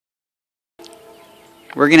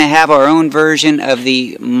We're going to have our own version of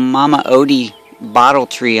the Mama Odie bottle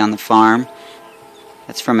tree on the farm.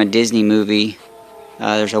 That's from a Disney movie.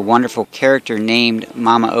 There's a wonderful character named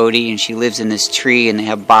Mama Odie, and she lives in this tree, and they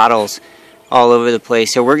have bottles all over the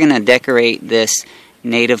place. So we're going to decorate this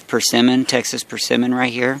native persimmon, Texas persimmon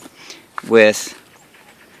right here, with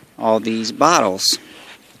all these bottles.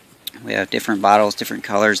 We have different bottles, different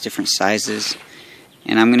colors, different sizes,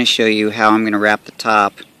 and I'm going to show you how I'm going to wrap the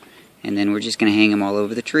top, and then we're just going to hang them all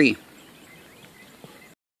over the tree.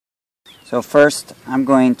 So first I'm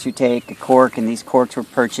going to take a cork, and these corks were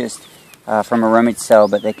purchased from a rummage sale,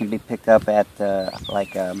 but they can be picked up at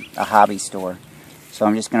like a hobby store. So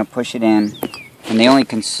I'm just going to push it in, and the only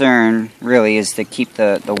concern really is to keep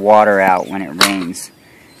the water out when it rains.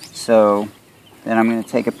 So then I'm going to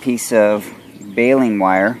take a piece of baling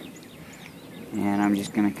wire, and I'm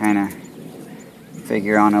just going to kind of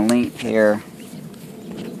figure on a length here,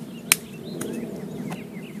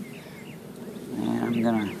 and I'm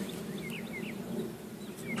going to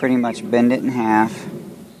pretty much bend it in half,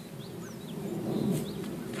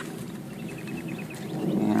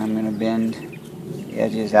 and I'm going to bend the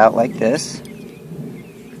edges out like this.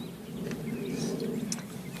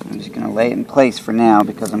 I'm just going to lay it in place for now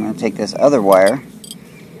because I'm going to take this other wire.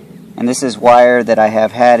 And this is wire that I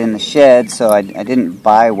have had in the shed, so I didn't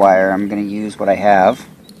buy wire. I'm going to use what I have.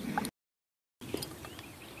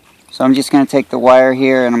 So I'm just going to take the wire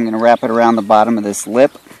here, and I'm going to wrap it around the bottom of this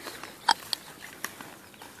lip.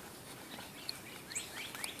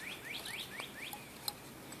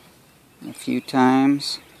 A few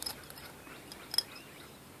times.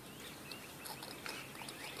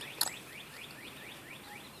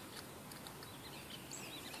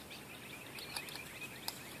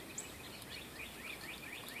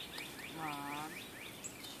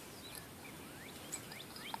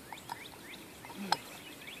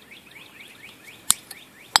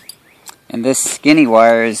 And this skinny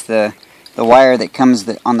wire is the wire that comes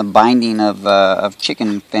on the binding of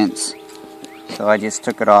chicken fence. So I just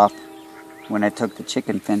took it off when I took the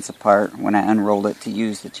chicken fence apart, when I unrolled it to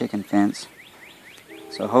use the chicken fence.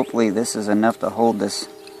 So hopefully this is enough to hold this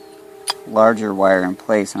larger wire in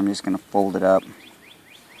place. I'm just going to fold it up,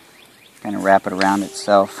 kind of wrap it around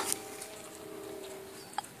itself.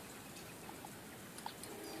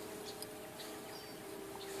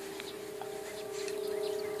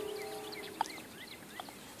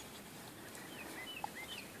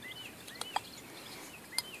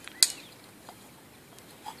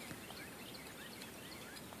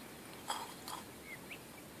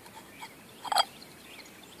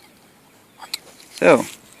 So,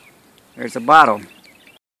 there's a bottle.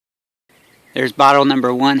 There's bottle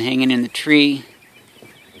number 1 hanging in the tree.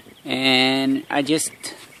 And I just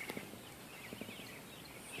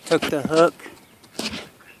took the hook,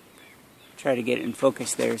 try to get it in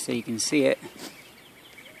focus there so you can see it.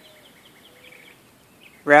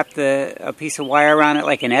 Wrapped a piece of wire around it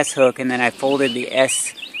like an S hook, and then I folded the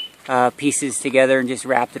S pieces together and just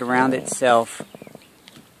wrapped it around itself.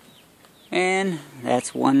 And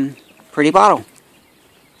that's one pretty bottle.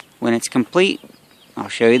 When it's complete, I'll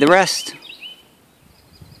show you the rest.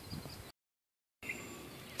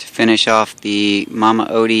 To finish off the Mama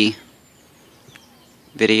Odie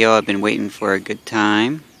video, I've been waiting for a good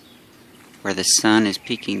time, where the sun is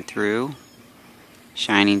peeking through,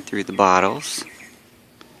 shining through the bottles.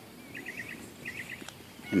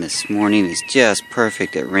 And this morning is just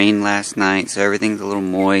perfect. It rained last night, so everything's a little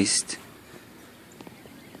moist.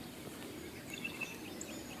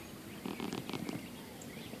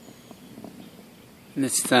 And the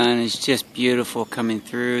sun is just beautiful coming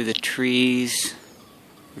through the trees,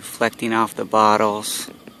 reflecting off the bottles.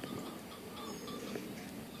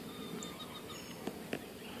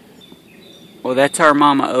 Well, that's our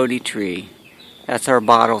Mama Odie tree. That's our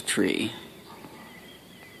bottle tree.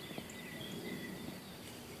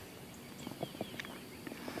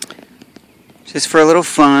 Just for a little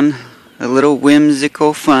fun, a little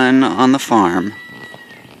whimsical fun on the farm.